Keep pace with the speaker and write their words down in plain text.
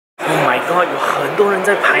god， 有很多人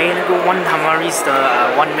在排那个 Juan Tamariz 的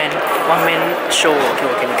one man show， 我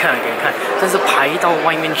给你看，真是排到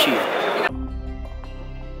外面去。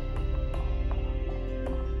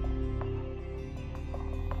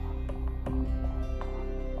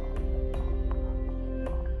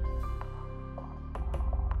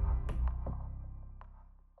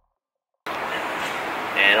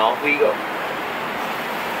And off we go.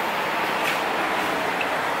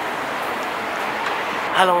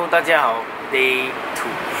 Hello， 大家好 ，Day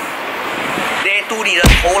 2。Day 2你的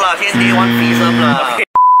头啦，现在 Day 1 Fism 啦。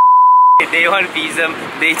Day 1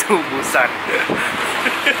 Fism，Day 2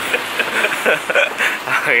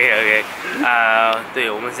 Busan。OK，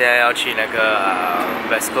 对，我们现在要去那个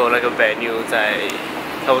Vesco 那个 venue 在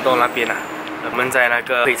差不多那边啦，我们在那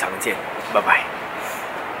个会场见，拜拜。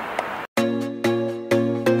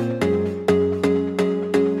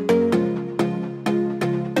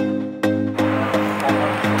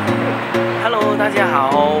大家好，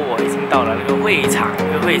我已经到了那个会场，这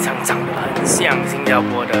个会场长得很像新加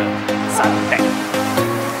坡的山顶。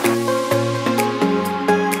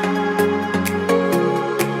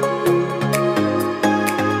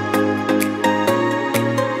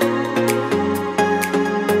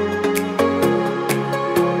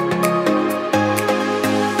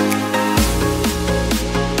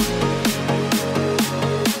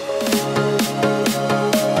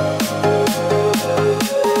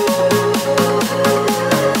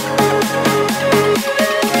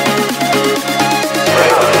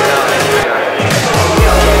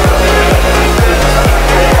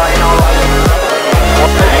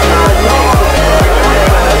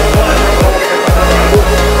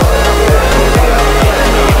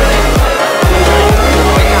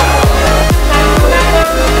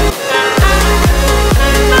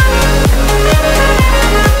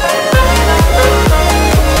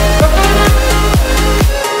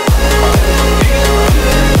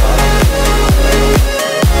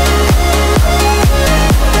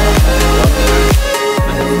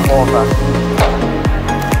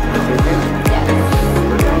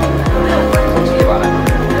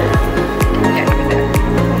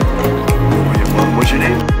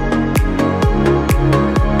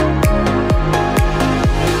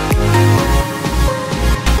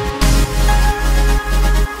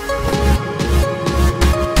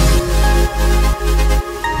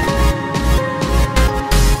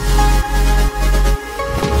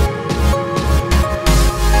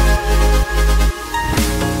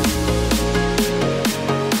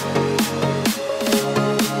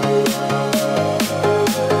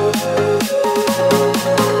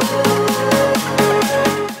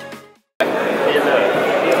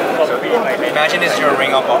Imagine this is your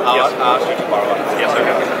ring of ours. I'll ask you to borrow it. Yes,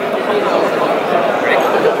 okay. Ready?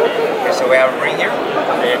 Okay, so we have a ring here.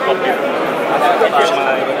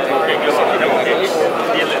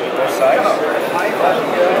 Both sides.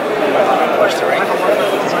 Where's the ring?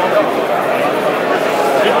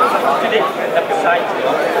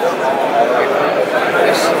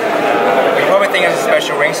 This. You probably think it's a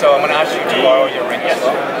special ring, so I'm going to ask you to borrow your ring as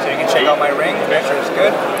well. So you can check out my ring, make sure it's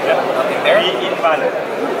good. Nothing there.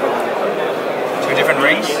 Two different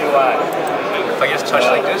rings. If I just touch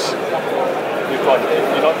like this. The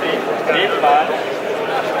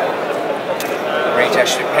ring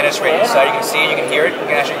actually penetrates inside. You can see it, you can hear it. You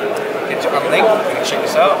can actually get to unlink. You can check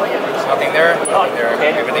this out. There's nothing there. Nothing there.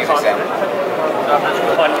 Everything's exempt.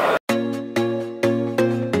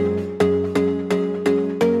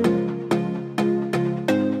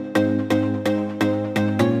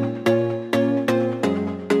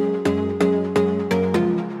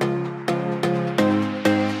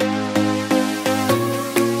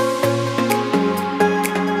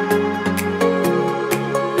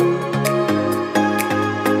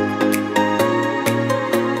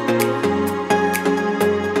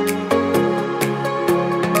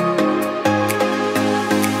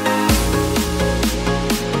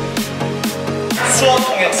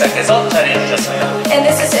 And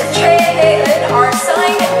this is Trey Halen, our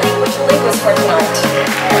sign language linguist for tonight.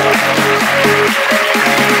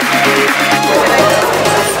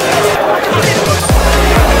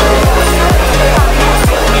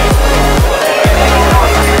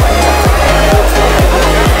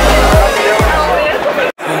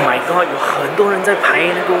 Oh my god， 有很多人在排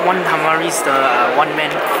那个 Juan Tamariz 的one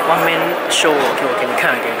man show， 我给你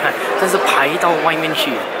看，真是排到外面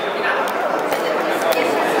去。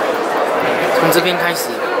从这边开始。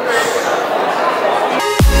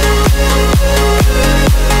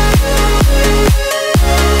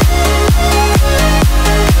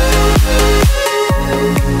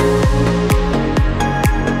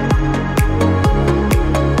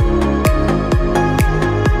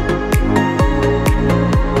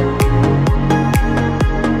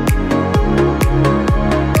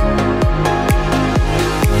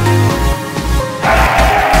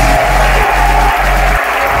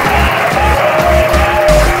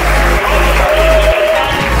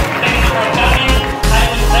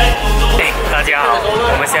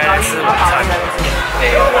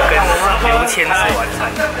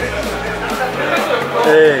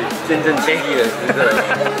真正经历的时刻。